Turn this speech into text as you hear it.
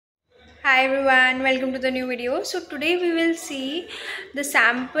Hi everyone, welcome to the new video. So today we will see the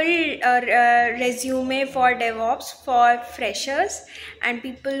sample resume for DevOps for freshers and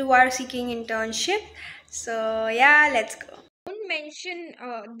people who are seeking internship. So yeah, let's go. Don't mention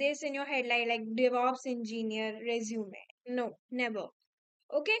this in your headline like DevOps Engineer resume. No, never.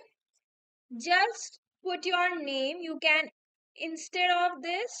 Okay, just put your name. You can instead of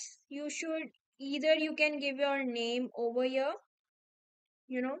this, you should either you can give your name over here.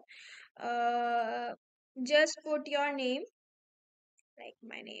 You know just put your name, like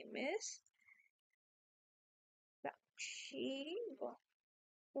my name is Rakshi.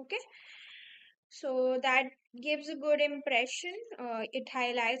 Okay, so that gives a good impression. It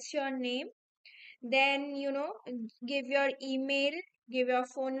highlights your name. Then give your email, give your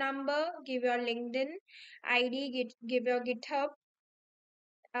phone number, give your LinkedIn ID, give your GitHub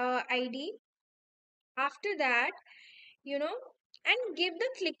ID. After that, you know and give the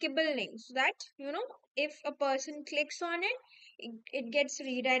clickable link so that if a person clicks on it gets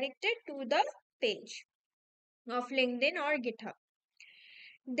redirected to the page of LinkedIn or GitHub.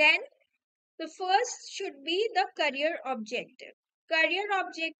 Then the first should be the career objective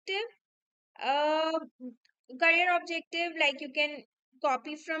uh career objective, like you can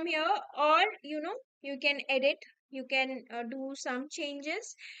copy from here, or you can edit, you can do some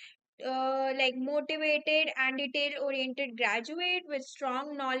changes, like motivated and detail oriented graduate with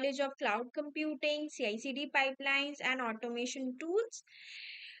strong knowledge of cloud computing, CI/CD pipelines, and automation tools.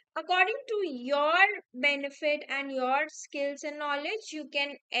 According to your benefit and your skills and knowledge, you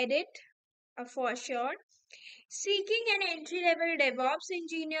can edit for sure. Seeking an entry level DevOps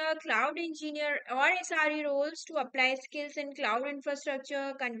engineer, cloud engineer, or SRE roles to apply skills in cloud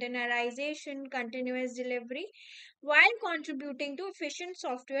infrastructure, containerization, continuous delivery, while contributing to efficient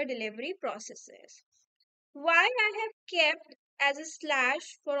software delivery processes. Why I have kept as a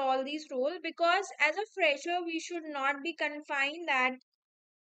slash for all these roles? Because as a fresher, we should not be confined that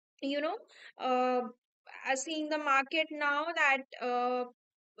you know uh, seeing the market now that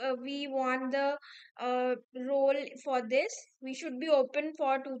we want the role for this, we should be open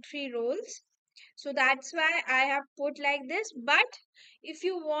for 2 3 roles. So that's why I have put like this. But if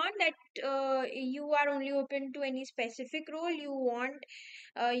you want that you are only open to any specific role, you want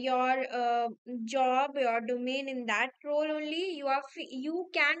your job, your domain in that role only, you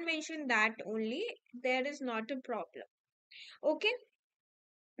can mention that only. There is not a problem. Okay,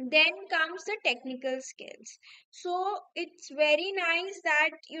 then comes the technical skills. So it's very nice that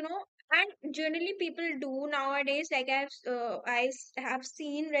and generally people do nowadays, like have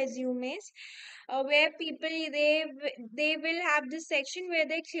seen resumes where people they will have this section where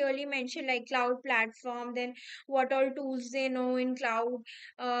they clearly mention like cloud platform, then what all tools they know in cloud,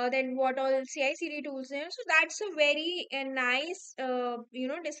 then what all CI/CD tools they know. So that's a very nice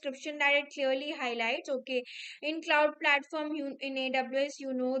description that it clearly highlights. Okay, in cloud platform, you in AWS,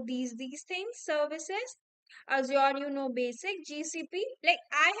 these things, services. Azure, basic. GCP, like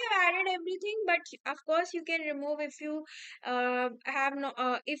I have added everything, but of course you can remove if you have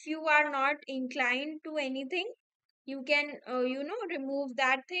no if you are not inclined to anything, you can remove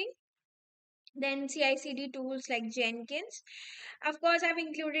that thing. Then CI/CD tools like Jenkins. Of course, I've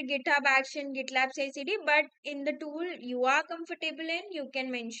included GitHub Action, GitLab CI/CD, but in the tool you are comfortable in, you can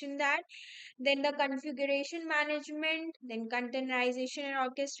mention that. Then the configuration management, then containerization and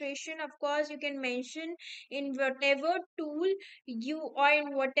orchestration. Of course, you can mention in whatever tool you, or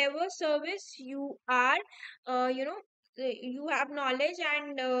in whatever service you are, you have knowledge,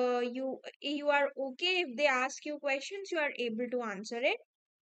 and you are okay if they ask you questions, you are able to answer it.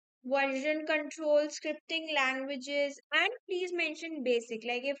 Version control, scripting languages, and please mention basic,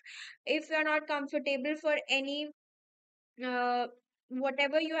 like if you're not comfortable for any uh,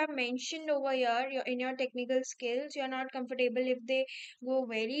 whatever you have mentioned over here, in your technical skills, you're not comfortable if they go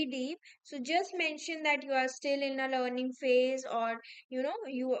very deep. So just mention that you are still in a learning phase, or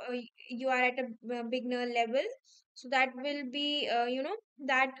you are at a beginner level. So that will be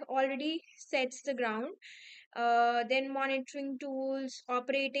that already sets the ground. Then monitoring tools,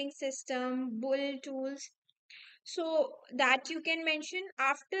 operating system, bull tools, so that you can mention.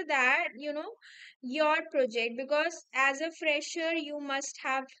 After that, your project, because as a fresher you must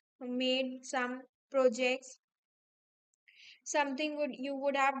have made some projects, something would you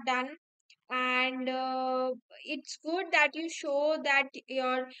would have done. And it's good that you show that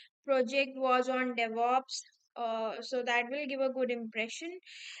your project was on DevOps. So that will give a good impression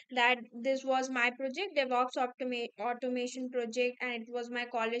that this was my project, DevOps automation project, and it was my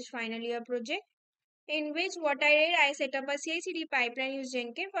college final year project, in which what I did, I set up a CI/CD pipeline, used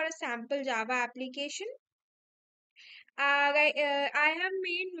Jenkins for a sample Java application, I have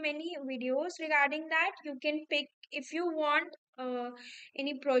made many videos regarding that. You can pick if you want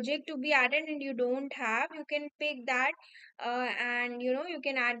any project to be added and you don't have, you can pick that, and you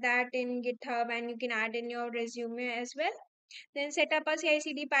can add that in GitHub and you can add in your resume as well. Then set up a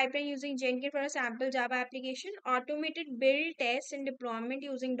CI/CD pipeline using Jenkins for a sample Java application. Automated build, test, and deployment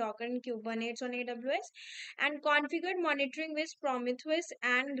using Docker and Kubernetes on AWS, and configured monitoring with Prometheus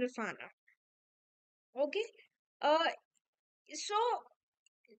and Grafana. Okay. Uh, so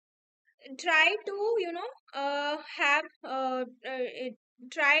try to have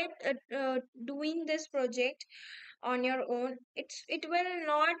try doing this project on your own. It will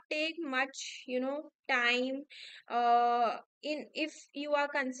not take much time. In If you are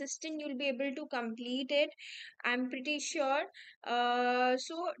consistent, you'll be able to complete it, I'm pretty sure.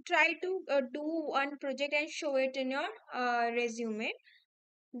 So try to do one project and show it in your resume.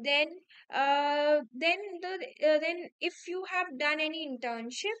 Then then if you have done any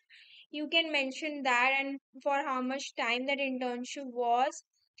internship, you can mention that and for how much time that internship was.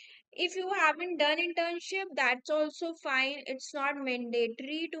 If you haven't done internship, that's also fine. It's not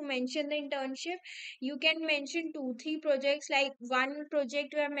mandatory to mention the internship. You can mention two three projects. Like one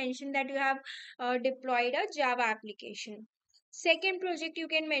project you have mentioned that you have deployed a Java application. Second project you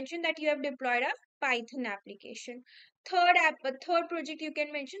can mention that you have deployed a Python application. Third project you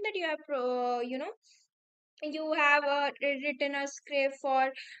can mention that you have you have written a script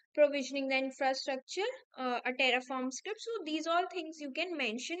for provisioning the infrastructure, a Terraform script. So these all things you can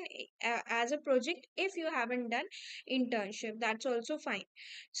mention as a project. If you haven't done internship, that's also fine.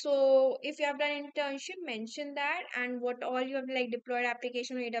 So if you have done internship, mention that, and what all you have, like deployed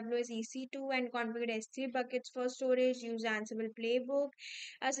application on AWS EC2 and configured S3 buckets for storage, use Ansible playbook,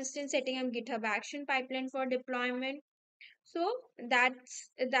 assistant setting up GitHub action pipeline for deployment. So that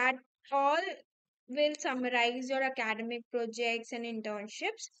all will summarize your academic projects and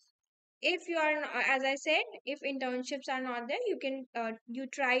internships. If you are, as I said, if internships are not there, you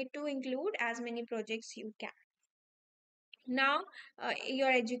try to include as many projects you can. Now,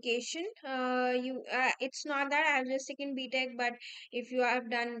 your education, it's not that I have just taken BTech, but if you have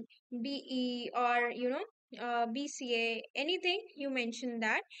done BE or BCA, anything, you mention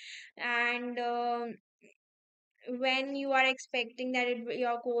that. And when you are expecting that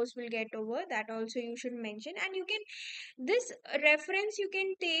your course will get over, that also you should mention. And you can, this reference you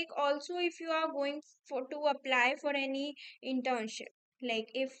can take also if you are going for to apply for any internship. Like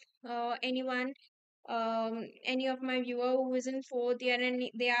if anyone, any of my viewer who is in fourth year and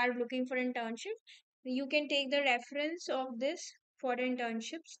they are looking for internship, you can take the reference of this for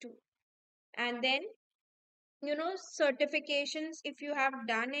internships too. And then certifications, if you have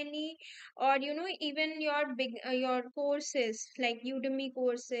done any, or even your big your courses like Udemy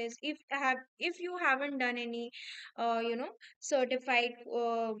courses, if you haven't done any certified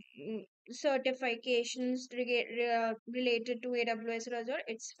certifications related to AWS or Azure,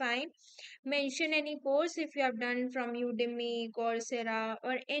 it's fine. Mention any course if you have done from Udemy, Coursera,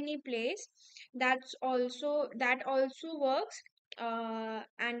 or any place. That also works.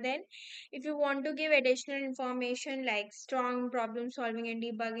 And then if you want to give additional information like strong problem solving and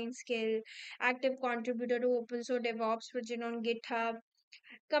debugging skill, active contributor to open source DevOps project on GitHub,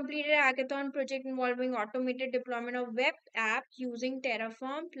 completed a hackathon project involving automated deployment of web app using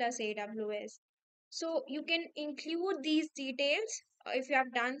Terraform plus AWS. So you can include these details if you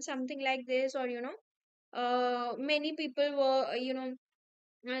have done something like this. Or many people were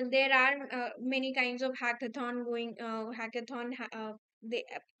there are many kinds of they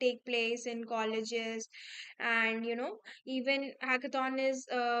take place in colleges. And even hackathon is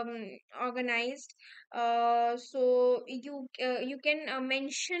organized. So you can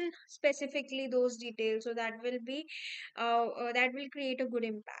mention specifically those details, so that will create a good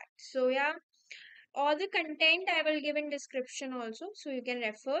impact. So yeah, all the content I will give in description also, so you can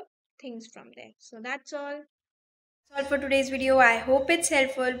refer things from there. So that's all. That's all for today's video. I hope it's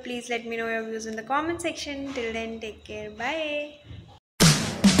helpful. Please let me know your views in the comment section. Till then, take care. Bye.